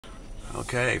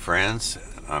Okay, friends,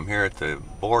 I'm here at the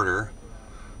border.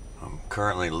 I'm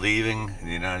currently leaving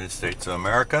the United States of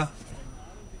America,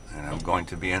 and I'm going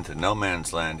to be into no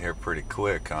man's land here pretty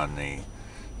quick on the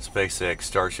SpaceX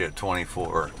Starship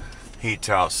 24 Heat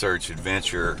Towel Search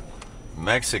Adventure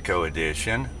Mexico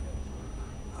edition.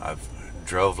 I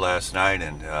drove last night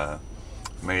and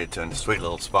made it to a sweet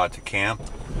little spot to camp,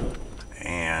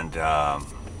 and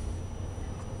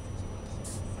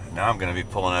now I'm going to be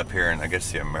pulling up here, and I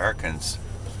guess the Americans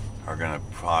are going to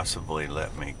possibly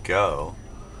let me go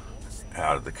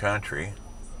out of the country.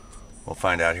 We'll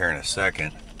find out here in a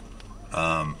second.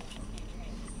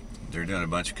 They're doing a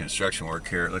bunch of construction work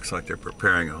here. It looks like they're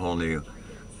preparing a whole new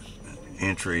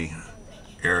entry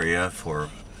area for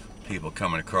people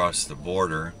coming across the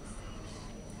border.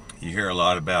 You hear a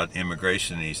lot about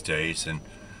immigration these days, and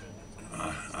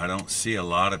I don't see a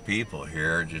lot of people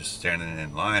here just standing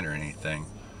in line or anything.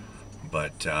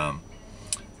 But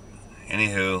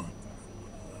anywho,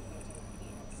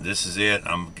 this is it.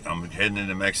 I'm heading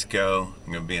into Mexico.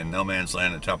 I'm going to be in no man's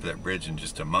land at the top of that bridge in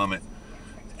just a moment,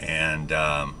 and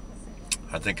I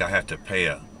think I have to pay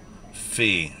a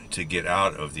fee to get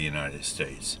out of the United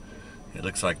States. It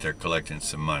looks like they're collecting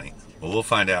some money. Well, we'll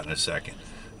find out in a second.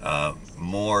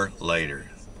 More later.